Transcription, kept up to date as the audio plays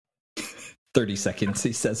30 seconds,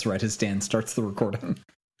 he says right as Dan starts the recording.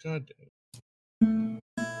 God damn.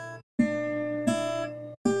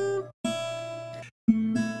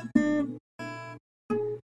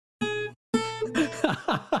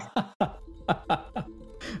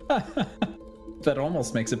 That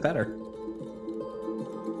almost makes it better.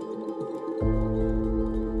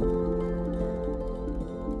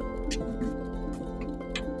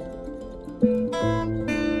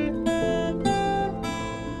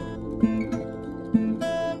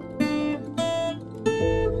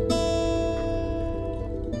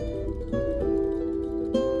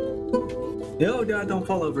 No, Dad, don't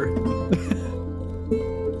fall over.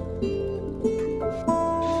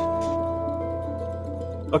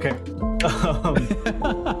 Okay. I'm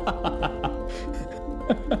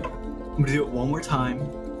gonna do it one more time.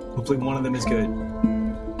 Hopefully one of them is good.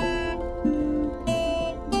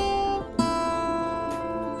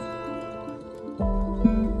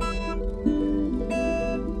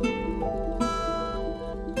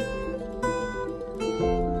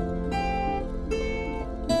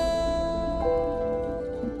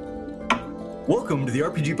 Welcome to the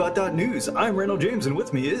RPGBOT.News. I'm Randall James, and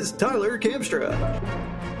with me is Tyler Kamstra.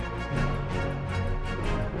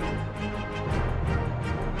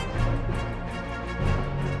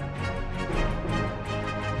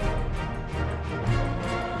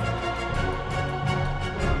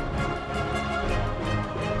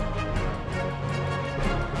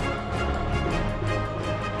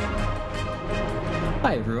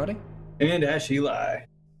 Hi, everybody. And Ash Eli.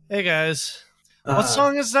 Hey guys, what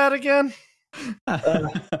song is that again?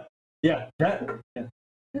 Yeah.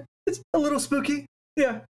 It's a little spooky.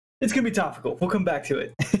 Yeah, it's gonna be topical. We'll come back to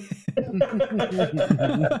it.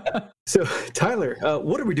 So, Tyler,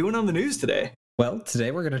 what are we doing on the news today? Well,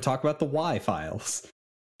 today we're going to talk about the Y files.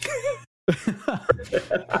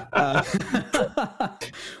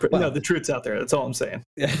 No, the truth's out there. That's all I'm saying.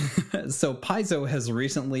 So Paizo has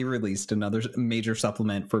recently released another major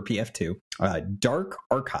supplement for PF2, Dark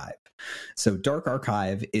Archive. So Dark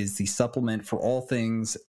Archive is the supplement for all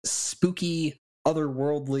things spooky,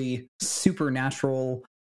 otherworldly, supernatural,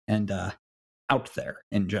 and out there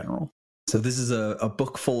in general. So this is a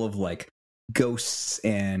book full of like ghosts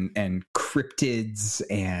and cryptids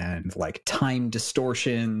and like time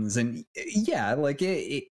distortions, and yeah, like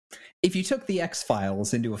if you took the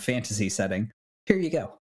X-Files into a fantasy setting, here you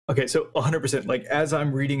go. Okay, so 100%, like as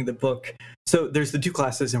I'm reading the book, so there's the two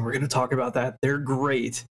classes and we're going to talk about that. They're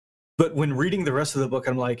great. But when reading the rest of the book,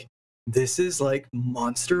 I'm like, this is like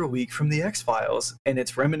Monster a Week from the X-Files, and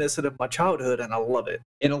it's reminiscent of my childhood, and I love it.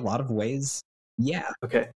 In a lot of ways, yeah.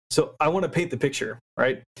 Okay, so I want to paint the picture,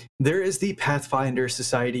 right? There is the Pathfinder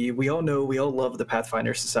Society. We all love the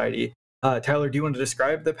Pathfinder Society. Tyler, do you want to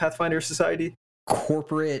describe the Pathfinder Society?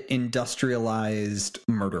 Corporate, industrialized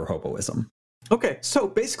murder hoboism. Okay, so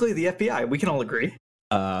basically the FBI. We can all agree.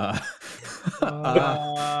 A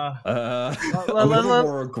little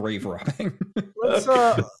more grave robbing. Let's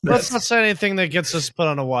not say anything that gets us put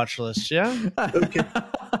on a watch list, yeah? Okay.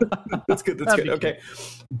 That's good. Okay.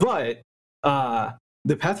 But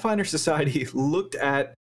the Pathfinder Society looked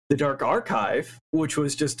at the Dark Archive, which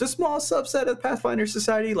was just a small subset of Pathfinder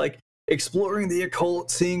Society, like exploring the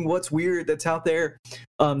occult, seeing what's weird that's out there.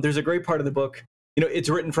 There's a great part of the book. You know, it's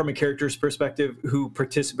written from a character's perspective who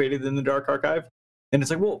participated in the Dark Archive. And it's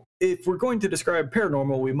like, well, if we're going to describe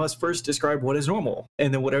paranormal, we must first describe what is normal.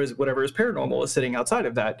 And then whatever is paranormal is sitting outside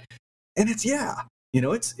of that. And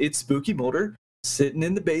it's Spooky Mulder sitting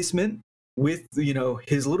in the basement with,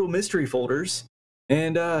 his little mystery folders.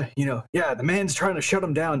 And, the man's trying to shut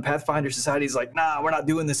him down. Pathfinder Society's like, nah, we're not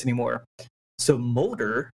doing this anymore. So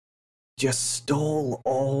Mulder just stole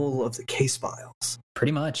all of the case files.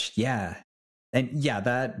 Pretty much, yeah. And yeah,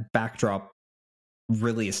 that backdrop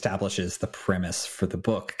really establishes the premise for the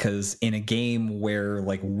book, because in a game where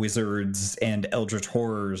like wizards and eldritch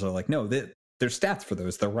horrors are like, no, there's stats for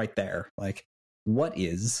those, they're right there. Like, what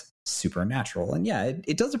is supernatural? And yeah,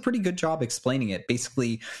 it does a pretty good job explaining it.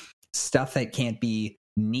 Basically, stuff that can't be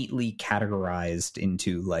neatly categorized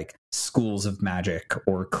into like schools of magic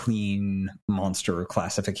or clean monster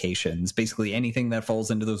classifications. Basically anything that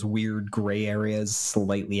falls into those weird gray areas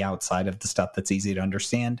slightly outside of the stuff that's easy to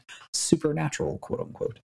understand, supernatural, quote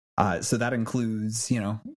unquote. So that includes,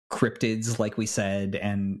 cryptids, like we said,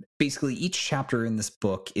 and basically each chapter in this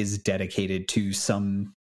book is dedicated to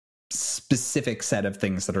some specific set of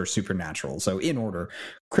things that are supernatural. So in order: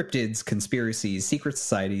 cryptids, conspiracies, secret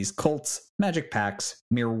societies, cults, magic pacts,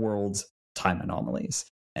 mirror worlds, time anomalies.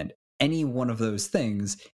 And any one of those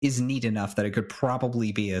things is neat enough that it could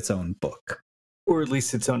probably be its own book. Or at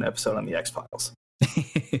least its own episode on the X-Files.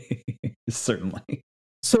 Certainly.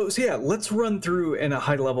 So yeah, let's run through in a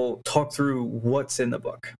high level, talk through what's in the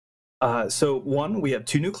book. So one, we have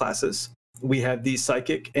 2 new classes. We have the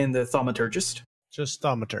Psychic and the Thaumaturgist. Just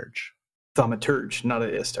Thaumaturge. Thaumaturge, not a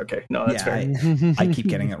ist. Okay, no, that's fair. I keep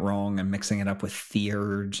getting it wrong and mixing it up with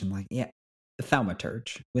Theurge and the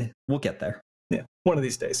Thaumaturge. We'll get there. Yeah, one of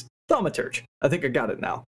these days. Thaumaturge. I think I got it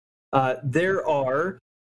now. There are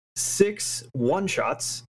 6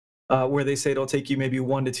 one-shots where they say it'll take you maybe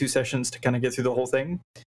 1 to 2 sessions to kind of get through the whole thing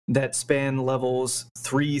that span levels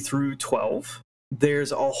 3 through 12.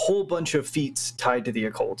 There's a whole bunch of feats tied to the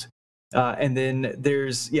occult. And then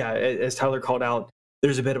there's, as Tyler called out,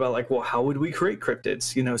 there's a bit about how would we create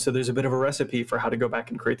cryptids? So there's a bit of a recipe for how to go back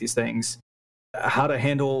and create these things, how to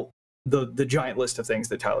handle the giant list of things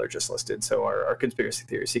that Tyler just listed. So our conspiracy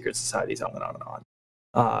theory, secret societies, on and on and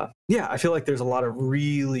on. I feel like there's a lot of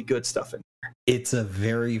really good stuff in there. It's a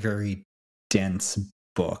very, very dense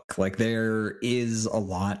book. There is a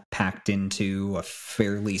lot packed into a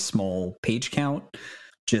fairly small page count.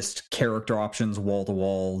 Just character options, wall to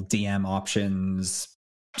wall, DM options,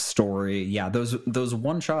 story. Yeah, those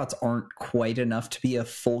one shots aren't quite enough to be a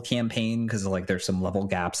full campaign because there's some level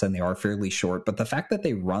gaps and they are fairly short. But the fact that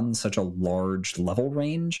they run such a large level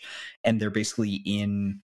range and they're basically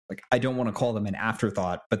in I don't want to call them an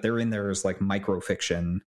afterthought, but they're in there as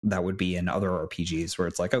microfiction that would be in other RPGs where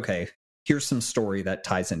it's okay, here's some story that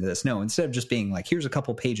ties into this. No, instead of just being here's a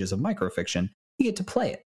couple pages of microfiction, you get to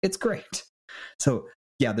play it. It's great. So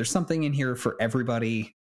yeah, there's something in here for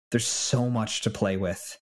everybody. There's so much to play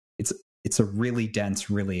with. It's a really dense,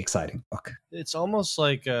 really exciting book. It's almost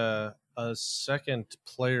like a second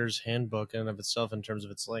player's handbook in and of itself in terms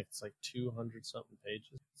of its length. It's 200 something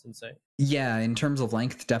pages. It's insane. Yeah, in terms of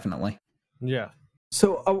length, definitely. Yeah.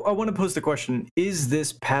 So I want to pose the question, is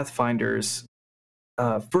this Pathfinder's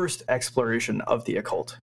first exploration of the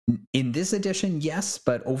occult? In this edition, yes,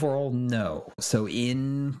 but overall, no. So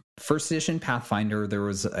in first edition Pathfinder, there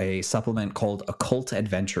was a supplement called Occult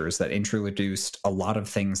Adventures that introduced a lot of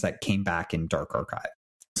things that came back in Dark Archive.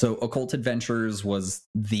 So Occult Adventures was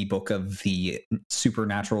the book of the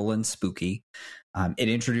supernatural and spooky. It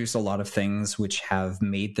introduced a lot of things which have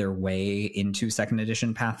made their way into second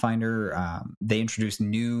edition Pathfinder. They introduced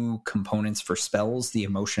new components for spells, the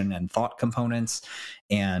emotion and thought components,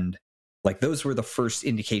 and those were the first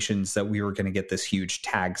indications that we were going to get this huge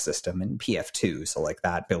tag system in PF2. So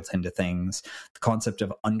that built into things. The concept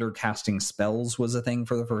of undercasting spells was a thing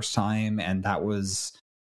for the first time. And that was,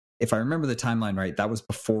 if I remember the timeline right, that was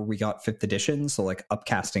before we got 5th edition. So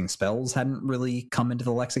upcasting spells hadn't really come into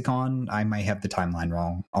the lexicon. I might have the timeline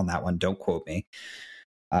wrong on that one. Don't quote me.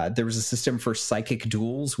 There was a system for psychic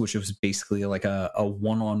duels, which was basically a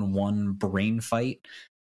one-on-one brain fight.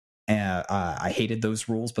 I hated those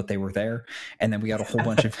rules, but they were there. And then we got a whole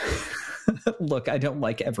bunch of look, I don't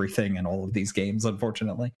like everything in all of these games,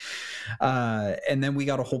 unfortunately. And then we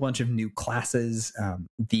got a whole bunch of new classes.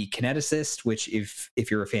 The Kineticist, which if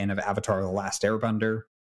you're a fan of Avatar: The Last Airbender,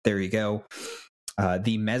 there you go.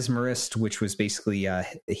 The Mesmerist, which was basically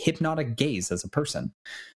hypnotic gaze as a person.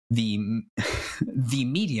 The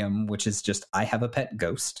Medium, which is just I have a pet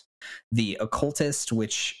ghost. The Occultist,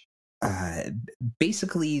 which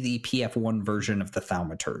basically the PF1 version of the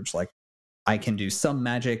Thaumaturge. I can do some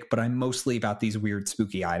magic, but I'm mostly about these weird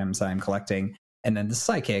spooky items that I'm collecting. And then the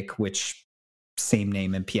Psychic, which same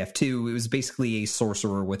name in PF2, it was basically a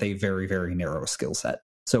sorcerer with a very, very narrow skill set.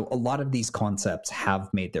 So a lot of these concepts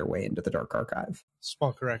have made their way into the Dark Archive.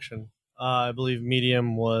 Small correction. I believe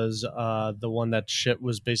Medium was the one that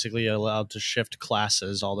was basically allowed to shift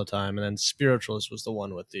classes all the time. And then Spiritualist was the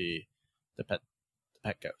one with the pet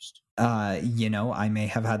ghost. I may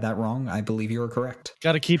have had that wrong. I believe you were correct.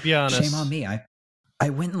 Got to keep you honest. Shame on me. I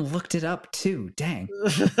went and looked it up too. Dang.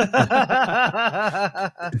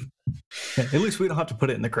 At least we don't have to put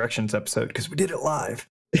it in the corrections episode because we did it live.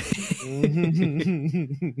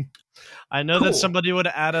 I know that somebody would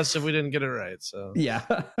add us if we didn't get it right. So yeah,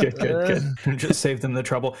 good. Just save them the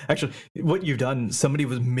trouble. Actually, what you've done, somebody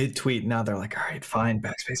was mid-tweet. Now they're like, all right, fine,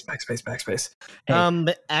 backspace.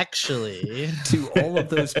 Hey, actually, to all of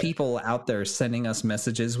those people out there sending us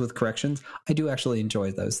messages with corrections, I do actually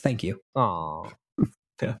enjoy those. Thank you. Aw.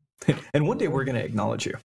 Yeah. And one day we're going to acknowledge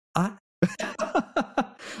you.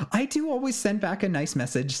 I do always send back a nice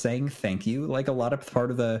message saying thank you. A lot of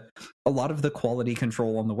the quality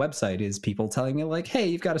control on the website is people telling me hey,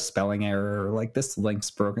 you've got a spelling error, or this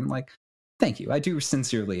link's broken. Thank you. I do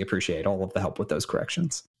sincerely appreciate all of the help with those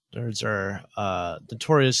corrections. Nerds are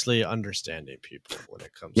notoriously understanding people when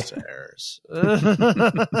it comes to errors.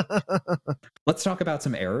 Let's talk about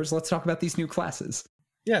some errors. Let's talk about these new classes.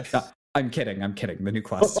 Yes. I'm kidding. The new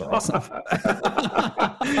classes are awesome.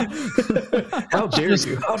 How dare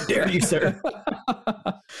you? How dare you, sir?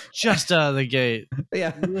 Just out of the gate.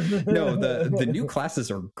 Yeah. No, the new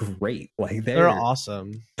classes are great. Like they're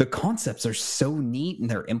awesome. The concepts are so neat and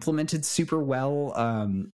they're implemented super well.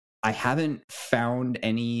 I haven't found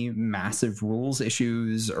any massive rules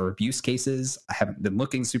issues or abuse cases. I haven't been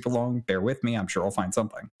looking super long. Bear with me. I'm sure I'll find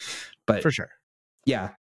something. But for sure. Yeah.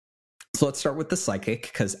 So let's start with the psychic,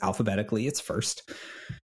 because alphabetically it's first.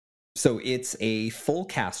 So it's a full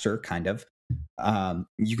caster, kind of.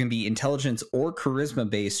 You can be intelligence or charisma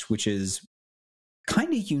based, which is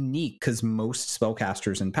kind of unique because most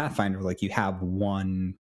spellcasters in Pathfinder, like, you have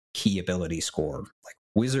one key ability score. Like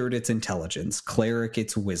wizard, it's intelligence; cleric,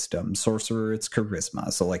 it's wisdom; sorcerer, it's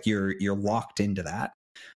charisma. So like you're locked into that.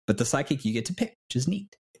 But the psychic, you get to pick, which is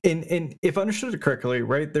neat. And if I understood it correctly,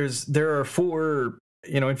 right? There are 4.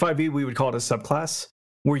 In 5e we would call it a subclass,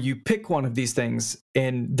 where you pick one of these things,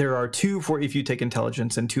 and there are 2 for if you take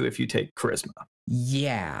intelligence and 2 if you take charisma.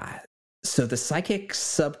 Yeah. So the psychic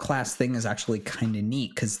subclass thing is actually kind of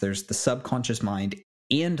neat, because there's the subconscious mind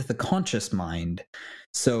and the conscious mind.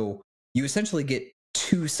 So you essentially get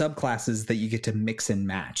 2 subclasses that you get to mix and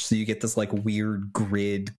match. So you get this like weird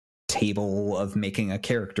grid table of making a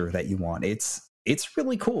character that you want. It's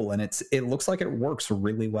really cool, and it looks like it works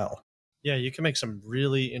really well. Yeah, you can make some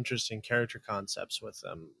really interesting character concepts with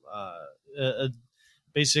them.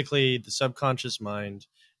 Basically, the subconscious mind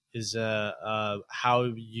is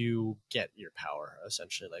how you get your power,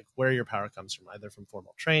 essentially, like where your power comes from, either from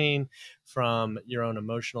formal training, from your own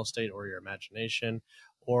emotional state or your imagination,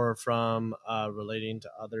 or from relating to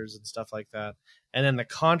others and stuff like that. And then the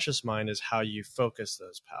conscious mind is how you focus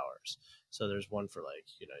those powers. So there's one for like,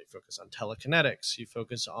 you focus on telekinetics, you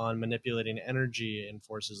focus on manipulating energy in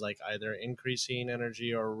forces like either increasing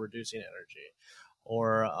energy or reducing energy,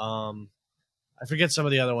 or I forget some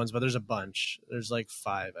of the other ones, but there's a bunch. There's like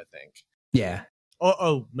 5, I think. Yeah.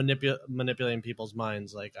 Manipulating people's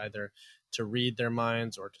minds, like either to read their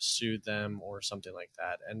minds or to soothe them or something like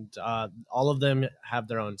that. And all of them have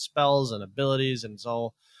their own spells and abilities, and it's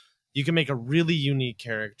all, you can make a really unique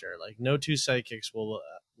character. Like no 2 psychics will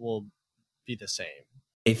be the same.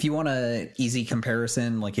 If you want an easy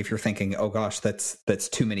comparison, like if you're thinking, oh gosh, that's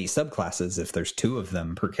too many subclasses if there's 2 of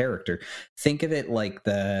them per character, think of it like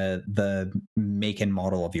the make and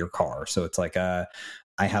model of your car. So it's like I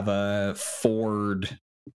have a Ford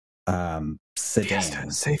sedan.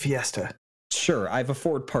 Fiesta. Say Fiesta. Sure, I have a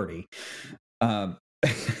Ford Party. Yeah,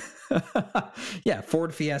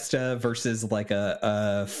 Ford Fiesta versus like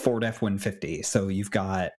a Ford F-150. So you've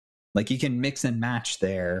got, like, you can mix and match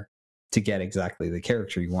there to get exactly the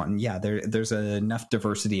character you want. And yeah, there's enough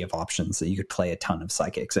diversity of options that you could play a ton of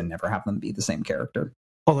psychics and never have them be the same character.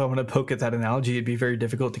 Although I'm going to poke at that analogy, it'd be very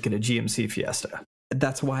difficult to get a GMC Fiesta.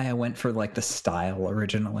 That's why I went for like the style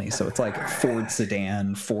originally. So it's like Ford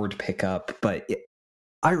sedan, Ford pickup, but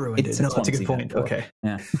I ruined it. No, that's a good point. Okay.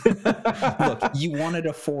 Yeah. Look, you wanted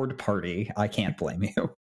a Ford Party. I can't blame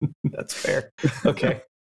you. That's fair. Okay.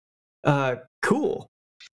 Cool.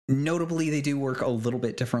 Notably, they do work a little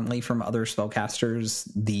bit differently from other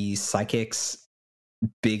spellcasters. The psychics'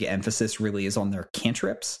 big emphasis really is on their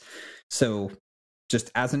cantrips. So,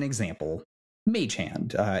 just as an example, Mage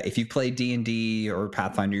Hand. If you play D&D or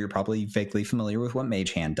Pathfinder, you're probably vaguely familiar with what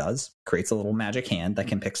Mage Hand does. Creates a little magic hand that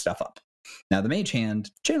can pick stuff up. Now, the Mage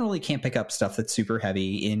Hand generally can't pick up stuff that's super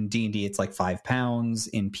heavy. In D&D, it's like 5 pounds.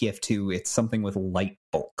 In PF2, it's something with light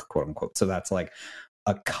bulk, quote unquote. So that's like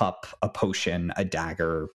a cup, a potion, a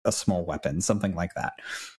dagger, a small weapon, something like that.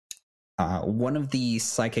 One of the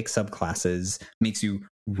psychic subclasses makes you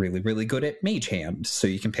really, really good at Mage Hand. So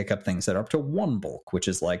you can pick up things that are up to 1 bulk, which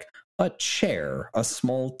is like a chair, a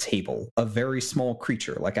small table, a very small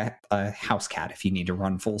creature, like a house cat if you need to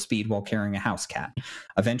run full speed while carrying a house cat.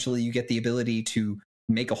 Eventually, you get the ability to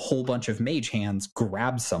make a whole bunch of Mage Hands,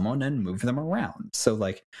 grab someone, and move them around. So,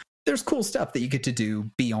 like, there's cool stuff that you get to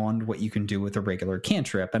do beyond what you can do with a regular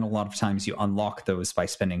cantrip, and a lot of times you unlock those by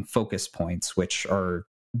spending focus points, which are,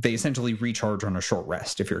 they essentially recharge on a short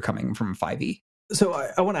rest if you're coming from 5e. So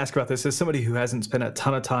I want to ask about this as somebody who hasn't spent a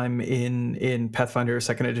ton of time in Pathfinder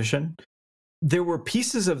 2nd edition. There were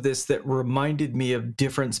pieces of this that reminded me of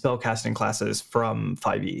different spellcasting classes from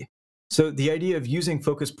 5e. So the idea of using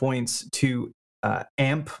focus points to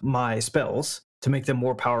amp my spells to make them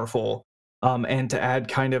more powerful, and to add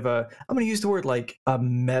kind of I'm going to use the word like a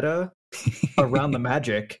meta around the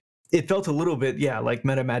magic. It felt a little bit, like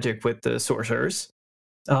meta magic with the sorcerers.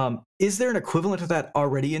 Is there an equivalent of that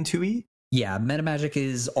already in 2e? Yeah, meta magic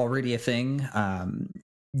is already a thing.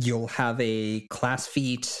 you'll have a class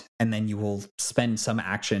feat, and then you will spend some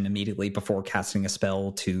action immediately before casting a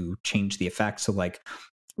spell to change the effect. So like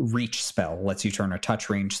reach spell lets you turn a touch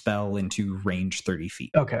range spell into range 30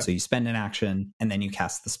 feet. Okay. So you spend an action and then you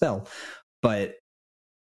cast the spell. But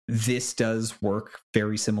this does work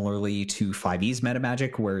very similarly to 5e's meta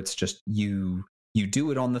magic, where it's just you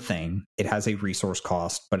do it on the thing. It has a resource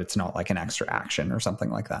cost, but it's not like an extra action or something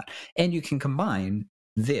like that. And you can combine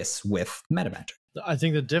this with meta magic. I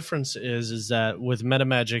think the difference is that with meta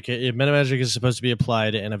magic is supposed to be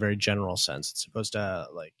applied in a very general sense. It's supposed to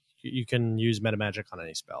like you can use meta magic on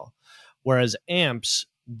any spell, whereas amps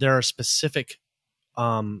there are specific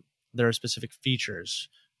features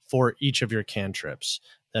for each of your cantrips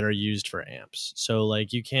that are used for amps. So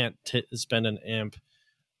like you can't spend an amp.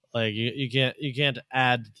 Like you can't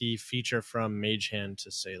add the feature from Mage Hand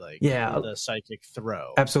to say like the psychic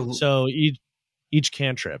throw. Absolutely. So each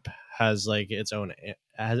cantrip has like its own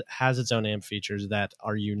amp features that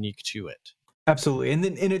are unique to it. Absolutely. And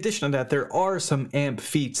then in addition to that, there are some amp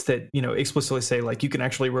feats that, explicitly say like you can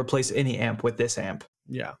actually replace any amp with this amp.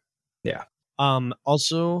 Yeah. Yeah.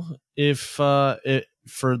 Also, if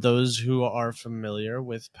for those who are familiar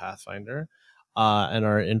with Pathfinder and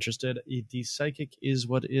are interested, the psychic is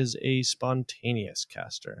what is a spontaneous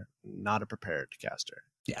caster, not a prepared caster.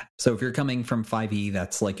 Yeah. So if you're coming from 5e,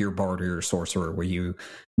 that's like your bard or your sorcerer, where you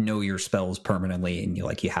know your spells permanently and you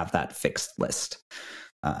have that fixed list.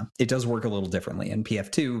 It does work a little differently in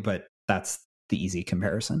PF2, but that's the easy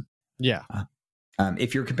comparison. Yeah.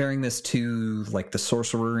 If you're comparing this to like the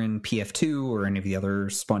sorcerer in PF2 or any of the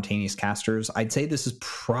other spontaneous casters, I'd say this is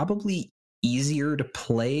probably easier to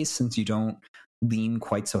play since you don't lean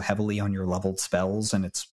quite so heavily on your leveled spells and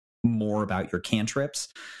it's more about your cantrips.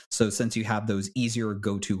 So since you have those easier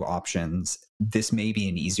go-to options, this may be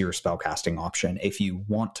an easier spellcasting option if you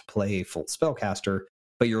want to play full spellcaster,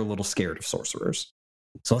 but you're a little scared of sorcerers.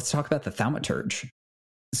 So let's talk about the Thaumaturge.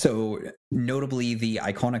 So notably, the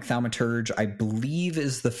iconic Thaumaturge, I believe,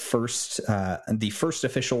 is the first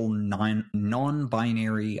official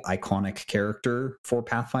non-binary iconic character for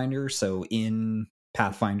Pathfinder. So in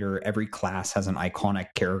Pathfinder, every class has an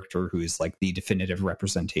iconic character who is like the definitive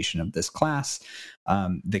representation of this class.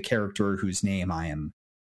 The character whose name I am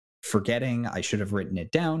forgetting, I should have written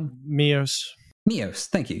it down. Mios,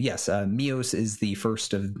 thank you. Yes, Mios is the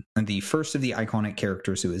first of the iconic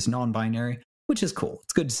characters who is non-binary, which is cool.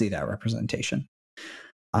 It's good to see that representation.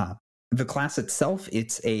 The class itself,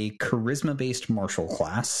 it's a charisma-based martial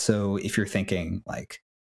class. So if you're thinking like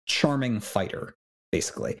charming fighter,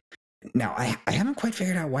 basically. Now, I haven't quite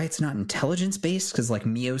figured out why it's not intelligence-based, because like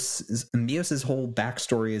Mios's whole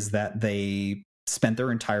backstory is that they spent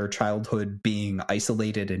their entire childhood being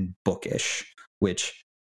isolated and bookish, which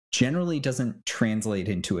generally doesn't translate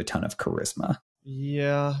into a ton of charisma.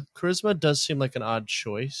 Yeah, charisma does seem like an odd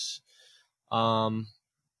choice. I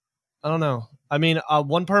don't know. I mean,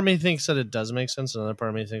 one part of me thinks that it does make sense. Another part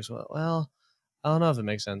of me thinks, well, I don't know if it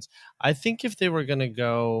makes sense. I think if they were going to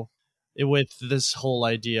go with this whole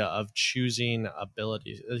idea of choosing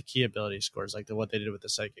abilities, key ability scores, like what they did with the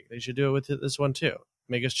psychic, they should do it with this one too.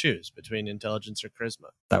 Make us choose between intelligence or charisma.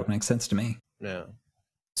 That would make sense to me. Yeah.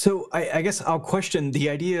 So I guess I'll question the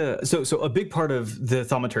idea. So a big part of the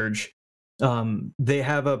Thaumaturge, they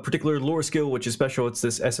have a particular lore skill, which is special. It's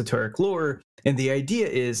this esoteric lore. And the idea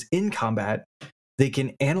is in combat, they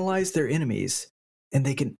can analyze their enemies and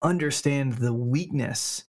they can understand the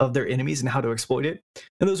weakness of their enemies and how to exploit it.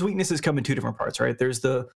 And those weaknesses come in two different parts, right? There's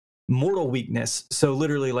the mortal weakness. So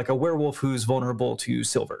literally like a werewolf who's vulnerable to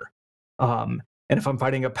silver. And if I'm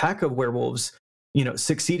fighting a pack of werewolves,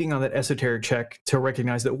 succeeding on that esoteric check to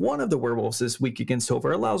recognize that one of the werewolves is weak against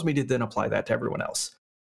silver allows me to then apply that to everyone else.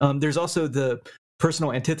 There's also the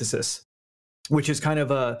personal antithesis, which is kind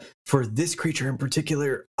of for this creature in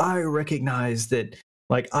particular, I recognize that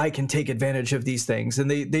like I can take advantage of these things.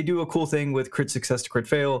 And they do a cool thing with crit success to crit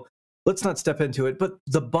fail. Let's not step into it. But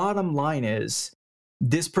the bottom line is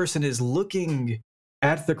this person is looking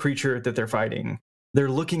at the creature that they're fighting. They're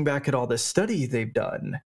looking back at all the study they've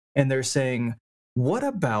done. And they're saying, what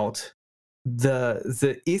about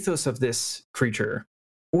the ethos of this creature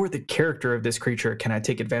or the character of this creature can I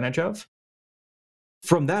take advantage of?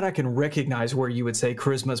 From that, I can recognize where you would say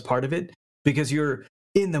charisma is part of it, because you're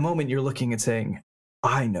in the moment, you're looking and saying,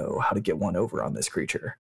 I know how to get one over on this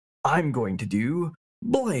creature. I'm going to do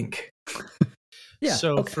blank. Yeah.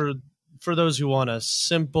 So okay. For those who want a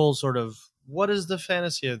simple sort of, what is the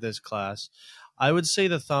fantasy of this class? I would say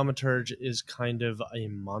the Thaumaturge is kind of a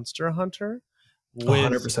monster hunter.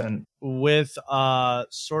 100%. With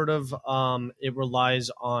sort of it relies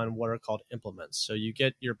on what are called implements. So you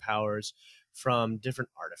get your powers from different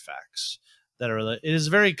artifacts that are. It is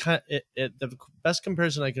very the best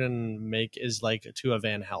comparison I can make is like to a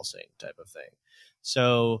Van Helsing type of thing.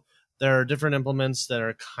 So there are different implements that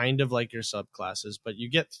are kind of like your subclasses, but you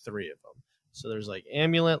get 3 of them. So there's like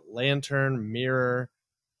amulet, lantern, mirror,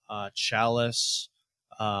 chalice,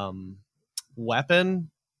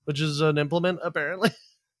 weapon, which is an implement apparently.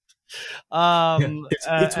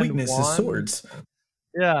 Its weakness is swords.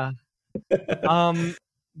 Yeah. And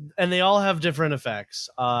they all have different effects.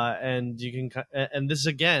 And you can, and this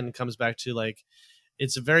again comes back to like,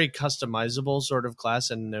 it's a very customizable sort of class,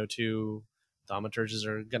 and no 2 thaumaturges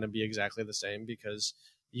are going to be exactly the same, because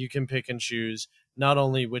you can pick and choose not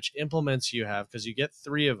only which implements you have, because you get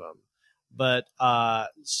 3 of them, but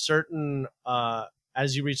certain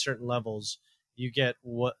as you reach certain levels, you get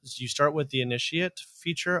you start with the initiate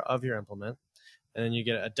feature of your implement, and then you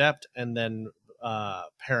get adept, and then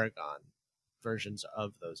paragon versions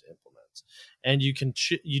of those implements. And you can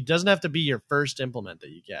it doesn't have to be your first implement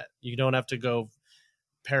that you get. You don't have to go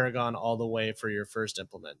paragon all the way for your first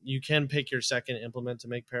implement. You can pick your second implement to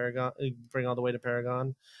make paragon, bring all the way to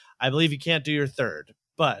paragon. I believe you can't do your third,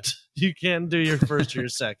 but you can do your first or your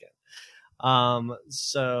second.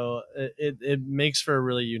 So it makes for a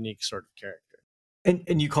really unique sort of character.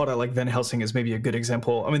 And you called out like Van Helsing as maybe a good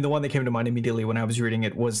example. I mean, the one that came to mind immediately when I was reading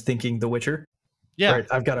it was thinking The Witcher. Yeah, right?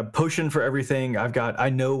 I've got a potion for everything. I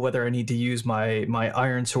know whether I need to use my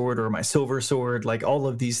iron sword or my silver sword, like all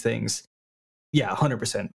of these things. Yeah,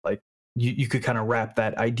 100%. Like you could kind of wrap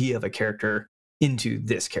that idea of a character into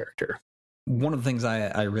this character. One of the things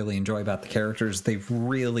I really enjoy about the characters, they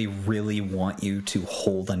really, really want you to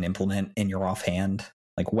hold an implement in your offhand.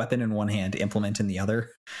 Like weapon in one hand, implement in the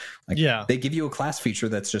other. Like, yeah. They give you a class feature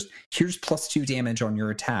that's just, here's +2 damage on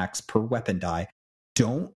your attacks per weapon die.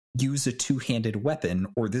 Don't use a 2-handed weapon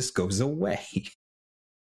or this goes away.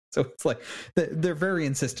 So it's like, they're very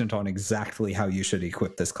insistent on exactly how you should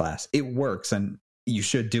equip this class. It works and you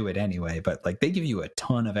should do it anyway, but like they give you a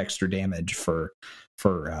ton of extra damage for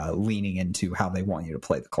leaning into how they want you to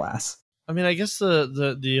play the class. I mean, I guess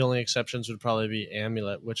the only exceptions would probably be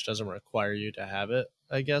amulet, which doesn't require you to have it,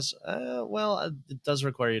 I guess. Well, it does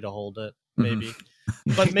require you to hold it, maybe.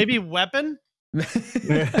 Mm-hmm. But maybe weapon?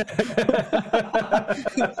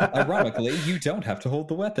 Ironically, you don't have to hold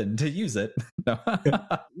the weapon to use it. No,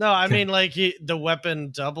 no, I mean, like, the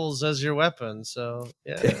weapon doubles as your weapon, so,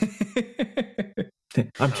 yeah.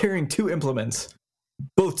 I'm carrying 2 implements,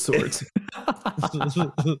 both swords.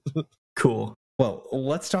 Cool. Well,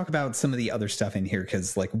 let's talk about some of the other stuff in here,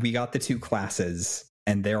 because like we got the 2 classes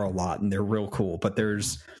and they're a lot and they're real cool, but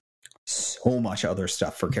there's so much other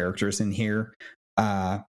stuff for characters in here.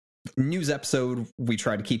 News episode, we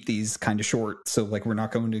try to keep these kind of short, so like we're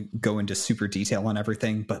not going to go into super detail on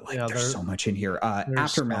everything, but like there's so much in here.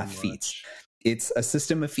 Aftermath feats. It's a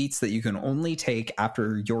system of feats that you can only take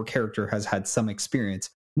after your character has had some experience.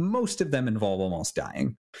 Most of them involve almost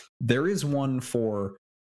dying. There is one for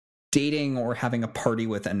dating or having a party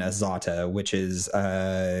with an Azata, which is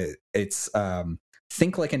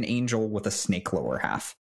think like an angel with a snake lower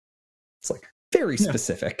half. It's like very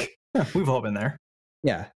specific. Yeah, we've all been there.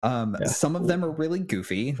 Yeah. Some of them are really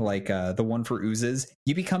goofy, like the one for oozes.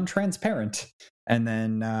 You become transparent. And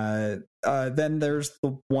then there's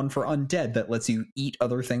the one for undead that lets you eat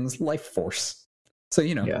other things' life force. So,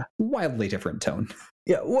 wildly different tone.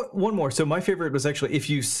 Yeah, one more. So my favorite was actually, if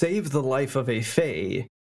you save the life of a fae,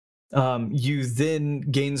 you then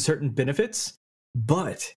gain certain benefits.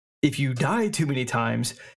 But if you die too many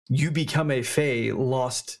times, you become a fae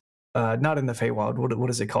lost, not in the Feywild. What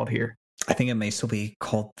is it called here? I think it may still be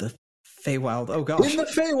called the Feywild. Oh gosh, in the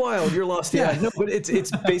Feywild, you're lost. Yeah, no, but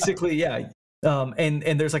it's basically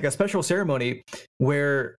and there's like a special ceremony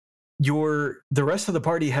where the rest of the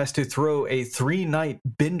party has to throw a 3-night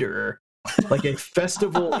bender, like a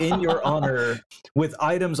festival in your honor with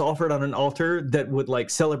items offered on an altar that would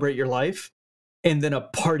like celebrate your life, and then a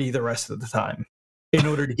party the rest of the time in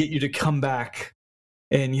order to get you to come back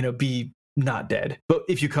and be not dead. But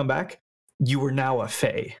if you come back, you are now a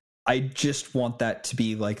fae. I just want that to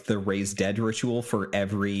be like the raise dead ritual for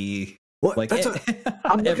every. Well, like I'm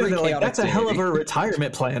looking at that's a hell of a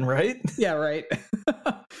retirement plan, right? Yeah, right.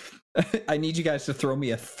 I need you guys to throw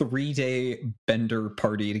me a 3-day bender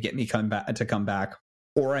party to get me come back,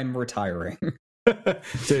 or I'm retiring.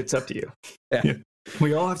 So it's up to you. Yeah.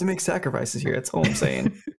 We all have to make sacrifices here. That's all I'm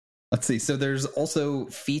saying. Let's see. So there's also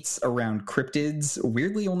feats around cryptids,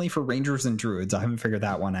 weirdly only for rangers and druids. I haven't figured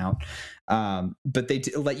that one out. But they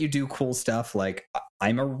let you do cool stuff like,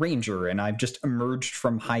 I'm a ranger and I've just emerged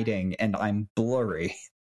from hiding and I'm blurry.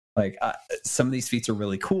 Like some of these feats are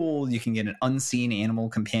really cool. You can get an unseen animal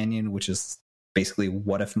companion, which is basically,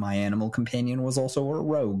 what if my animal companion was also a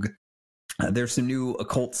rogue? There's some new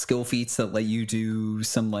occult skill feats that let you do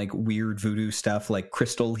some like weird voodoo stuff like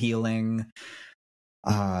crystal healing.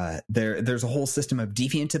 There's a whole system of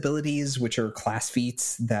deviant abilities, which are class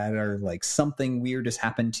feats that are like something weird has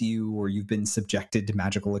happened to you or you've been subjected to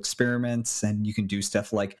magical experiments, and you can do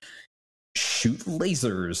stuff like shoot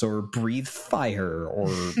lasers or breathe fire or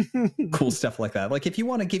cool stuff like that. Like if you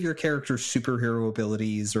want to give your character superhero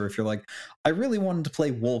abilities, or if you're like, I really wanted to play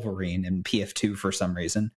Wolverine in PF2 for some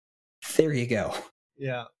reason, there you go.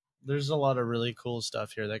 Yeah, there's a lot of really cool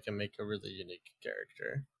stuff here that can make a really unique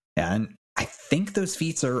character. Yeah, and I think those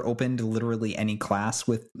feats are open to literally any class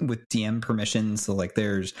with DM permissions. So like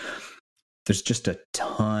there's just a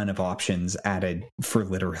ton of options added for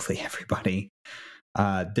literally everybody.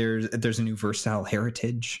 There's a new versatile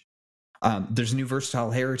heritage. There's a new versatile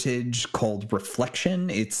heritage called Reflection.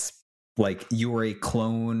 It's like you are a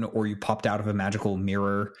clone or you popped out of a magical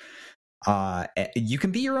mirror. You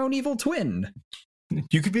can be your own evil twin.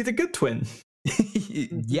 You could be the good twin.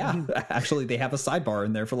 Yeah, actually, they have a sidebar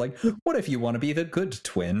in there for like, what if you want to be the good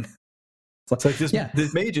twin? It's like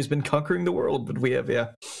this mage has been conquering the world, but we have,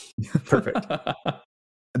 perfect.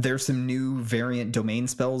 There's some new variant domain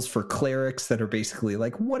spells for clerics that are basically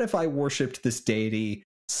like, what if I worshipped this deity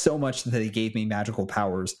so much that he gave me magical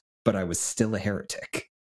powers, but I was still a heretic?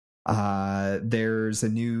 There's a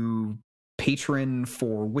new patron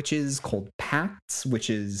for witches called Pacts, which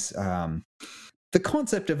is the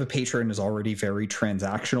concept of a patron is already very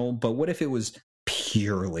transactional, but what if it was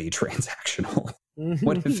purely transactional?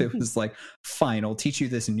 What if it was like, fine, I'll teach you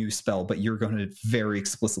this new spell, but you're going to very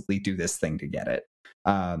explicitly do this thing to get it.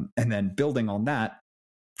 And then building on that,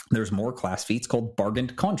 there's more class feats called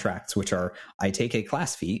bargained contracts, which are, I take a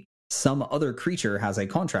class feat, some other creature has a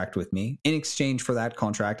contract with me. In exchange for that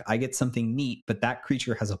contract, I get something neat, but that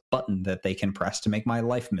creature has a button that they can press to make my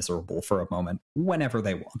life miserable for a moment, whenever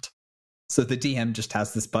they want. So the DM just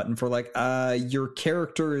has this button for like, your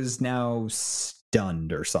character is now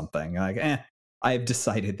stunned or something. Like, I have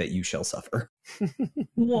decided that you shall suffer.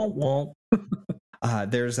 Womp womp.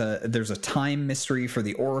 There's a time mystery for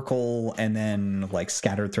the Oracle, and then like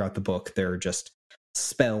scattered throughout the book, there are just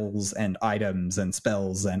spells and items and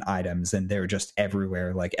spells and items, and they're just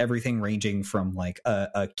everywhere. Like everything ranging from like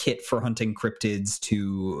a kit for hunting cryptids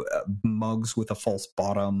to mugs with a false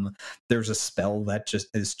bottom. There's a spell that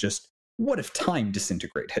is just what if time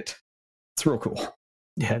disintegrated? It's real cool.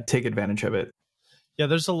 Yeah, take advantage of it. Yeah,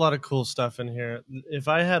 there's a lot of cool stuff in here. If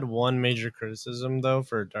I had one major criticism, though,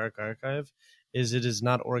 for Dark Archive, is it is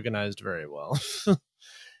not organized very well.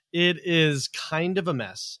 It is kind of a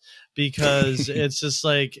mess because it's just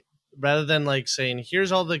like, rather than like saying,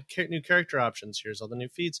 here's all the new character options, here's all the new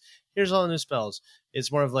feats, here's all the new spells,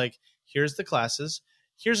 it's more of like, here's the classes,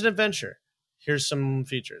 here's an adventure, here's some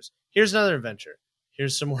features, here's another adventure,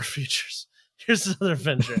 here's some more features, here's another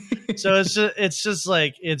adventure. So it's just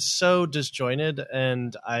like, it's so disjointed,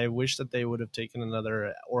 and I wish that they would have taken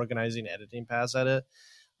another organizing editing pass at it.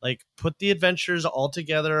 Like, put the adventures all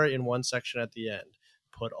together in one section at the end.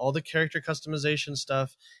 Put all the character customization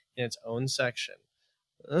stuff in its own section.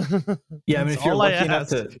 Yeah, I mean, if you're lucky enough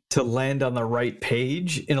to land on the right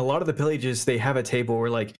page, in a lot of the pages, they have a table where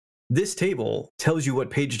like, this table tells you what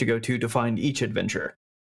page to go to find each adventure.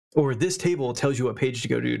 Or this table tells you what page to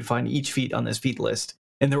go to find each feat on this feat list.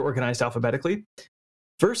 And they're organized alphabetically.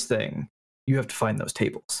 First thing, you have to find those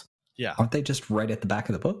tables. Yeah. Aren't they just right at the back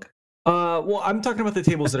of the book? Well, I'm talking about the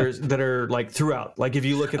tables that are like throughout. Like if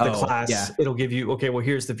you look at the class, it'll give you, okay, well,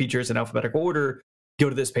 here's the features in alphabetical order. Go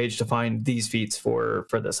to this page to find these feats for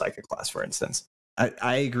the psychic class, for instance.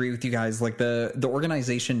 I agree with you guys. Like the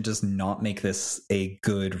organization does not make this a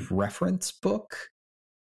good reference book.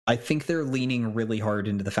 I think they're leaning really hard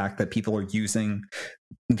into the fact that people are using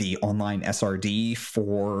the online SRD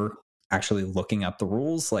for actually looking up the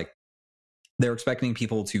rules. Like, they're expecting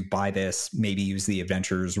people to buy this, maybe use the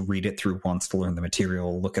adventures, read it through once to learn the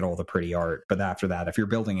material, look at all the pretty art. But after that, if you're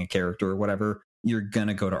building a character or whatever, you're going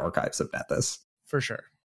to go to Archives of Net this. For sure.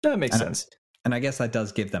 That makes sense. And I guess that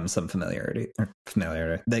does give them some familiarity.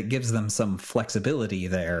 That gives them some flexibility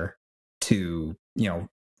there to,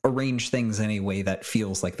 arrange things in a way that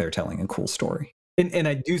feels like they're telling a cool story. And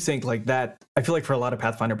I do think like that, I feel like for a lot of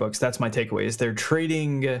Pathfinder books, that's my takeaway, is they're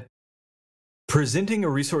presenting a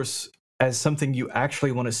resource as something you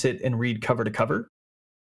actually want to sit and read cover to cover,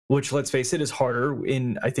 which, let's face it, is harder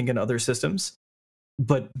in other systems.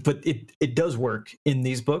 But it does work in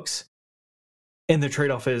these books. And the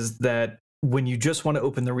trade-off is that when you just want to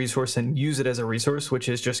open the resource and use it as a resource, which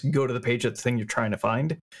is just go to the page of the thing you're trying to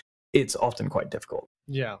find, it's often quite difficult.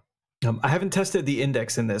 Yeah. I haven't tested the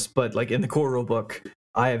index in this, but like in the core rulebook,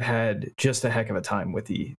 I have had just a heck of a time with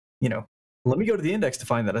the, let me go to the index to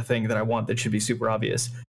find that a thing that I want that should be super obvious.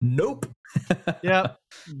 Nope. Yeah,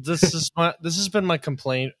 this has been my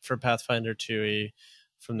complaint for Pathfinder 2e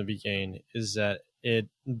from the beginning, is that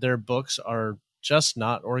their books are just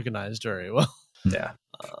not organized very well. Yeah,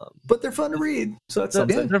 but they're fun to read, so that's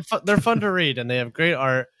something. They're fun to read, and they have great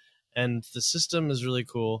art, and the system is really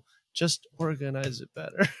cool. Just organize it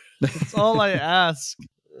better. That's all I ask.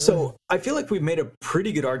 So I feel like we've made a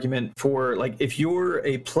pretty good argument for, like, if you're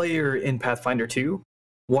a player in Pathfinder 2,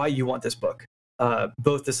 why you want this book.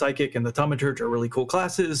 Both the Psychic and the Thaumaturge are really cool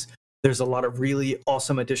classes. There's a lot of really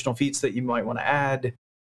awesome additional feats that you might want to add.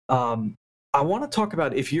 I want to talk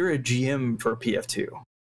about, if you're a GM for PF2,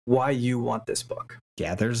 why you want this book.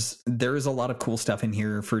 Yeah, there's a lot of cool stuff in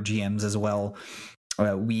here for GMs as well.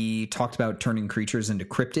 We talked about turning creatures into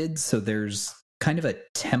cryptids, so there's kind of a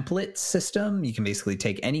template system. You can basically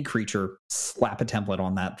take any creature, slap a template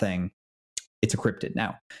on that thing. It's a cryptid.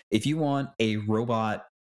 Now, if you want a robot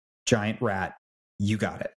giant rat, you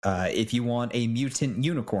got it. If you want a mutant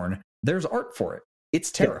unicorn, there's art for it.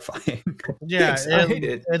 It's terrifying. Yeah, I hate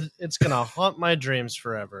it. It's going to haunt my dreams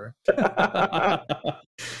forever. It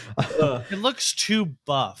looks too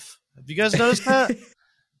buff. Have you guys noticed that?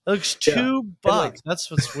 It looks too buff. Like, that's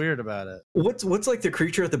what's weird about it. What's like the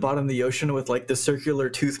creature at the bottom of the ocean with like the circular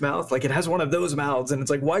tooth mouth? Like, it has one of those mouths, and it's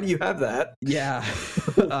like, why do you have that? Yeah.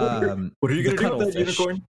 What are you going to do with that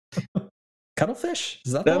unicorn? Cuttlefish?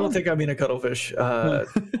 Is that I don't think I mean a cuttlefish.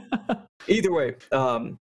 Either way,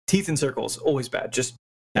 teeth in circles, always bad. Just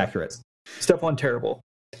accurate. Step on terrible.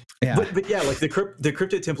 Yeah. But yeah, like the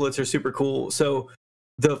cryptid templates are super cool. So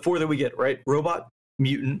the 4 that we get, right? Robot,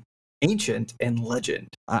 mutant, ancient, and legend.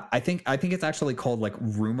 I think it's actually called like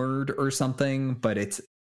rumored or something, but it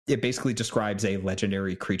basically describes a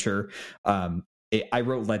legendary creature. I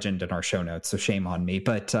wrote legend in our show notes, so shame on me.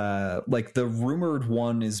 But like the rumored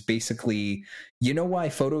one is basically, you know why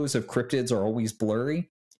photos of cryptids are always blurry?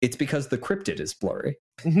 It's because the cryptid is blurry.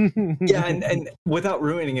 Yeah, and without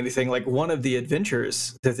ruining anything, like one of the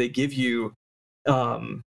adventures that they give you,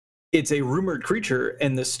 it's a rumored creature,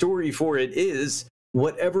 and the story for it is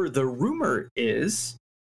whatever the rumor is,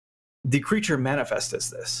 the creature manifests as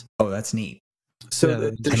this. Oh, that's neat.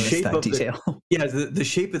 So the shape of the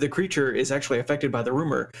shape of the creature is actually affected by the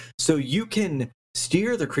rumor. So you can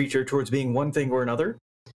steer the creature towards being one thing or another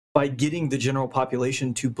by getting the general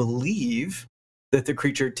population to believe that the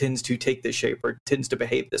creature tends to take this shape or tends to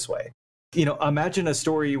behave this way. Imagine a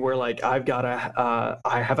story where, like, I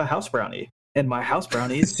have a house brownie, and my house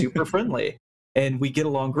brownie is super friendly, and we get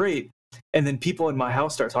along great. And then people in my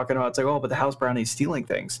house start talking about, it's like, oh, but the house brownie's stealing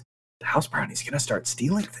things. The house brownie's going to start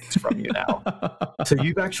stealing things from you now. So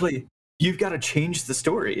you've got to change the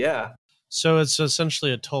story. Yeah. So it's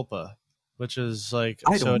essentially a tulpa, which is like,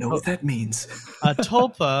 I don't know what that means. A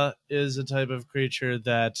tulpa is a type of creature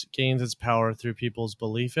that gains its power through people's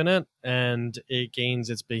belief in it, and it gains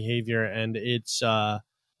its behavior, and it's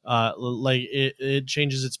it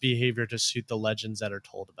changes its behavior to suit the legends that are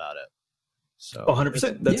told about it. So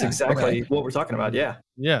 100%. That's exactly what we're talking about. Yeah.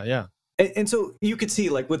 Yeah. And so you could see,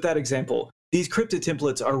 like, with that example, these cryptid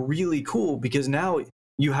templates are really cool because now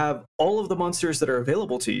you have all of the monsters that are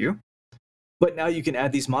available to you, but now you can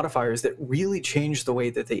add these modifiers that really change the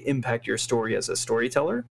way that they impact your story as a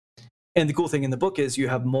storyteller. And the cool thing in the book is you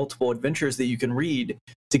have multiple adventures that you can read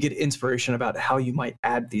to get inspiration about how you might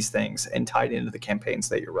add these things and tie it into the campaigns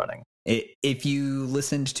that you're running. If you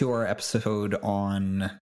listened to our episode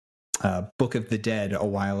on Book of the Dead a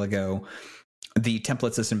while ago, the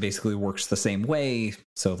template system basically works the same way.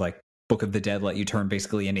 So like Book of the Dead let you turn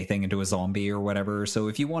basically anything into a zombie or whatever. So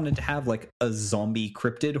if you wanted to have like a zombie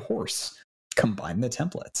cryptid horse, combine the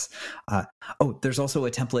templates. There's also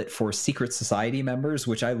a template for secret society members,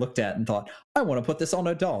 which I looked at and thought, I want to put this on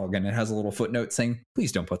a dog. And it has a little footnote saying,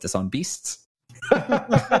 please don't put this on beasts.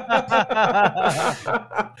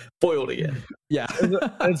 Foiled again. Yeah.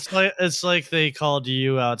 It's like they called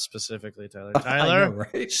you out specifically, Tyler. Tyler, I know,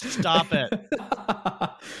 right? Stop it.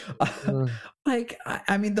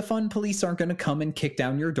 I mean, the fun police aren't going to come and kick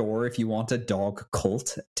down your door if you want a dog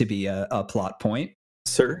cult to be a plot point.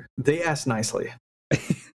 Sir, they asked nicely.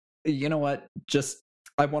 You know what?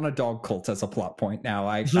 I want a dog cult as a plot point now.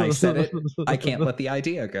 I said it. I can't let the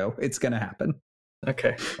idea go. It's going to happen.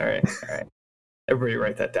 Okay. All right. Everybody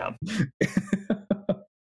write that down.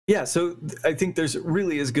 Yeah, so I think there's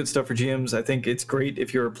really is good stuff for GMs. I think it's great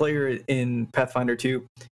if you're a player in Pathfinder 2.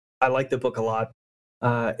 I like the book a lot.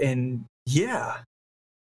 And yeah,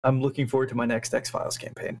 I'm looking forward to my next X-Files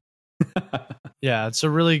campaign. Yeah, it's a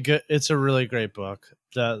really great book.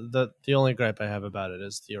 The only gripe I have about it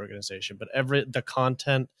is the organization, but the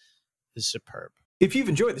content is superb. If you've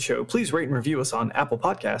enjoyed the show, please rate and review us on Apple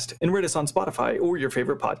Podcast and rate us on Spotify or your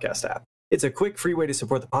favorite podcast app. It's a quick, free way to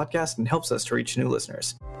support the podcast and helps us to reach new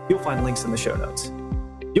listeners. You'll find links in the show notes.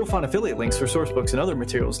 You'll find affiliate links for sourcebooks and other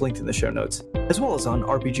materials linked in the show notes, as well as on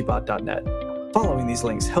RPGBOT.Net. Following these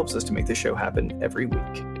links helps us to make the show happen every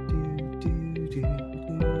week.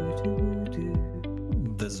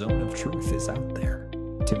 The zone of truth is out there.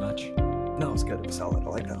 Too much? No, it's good. It was solid. I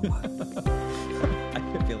like that a lot.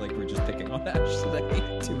 I feel like we're just picking on Ash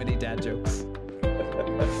today. Too many dad jokes.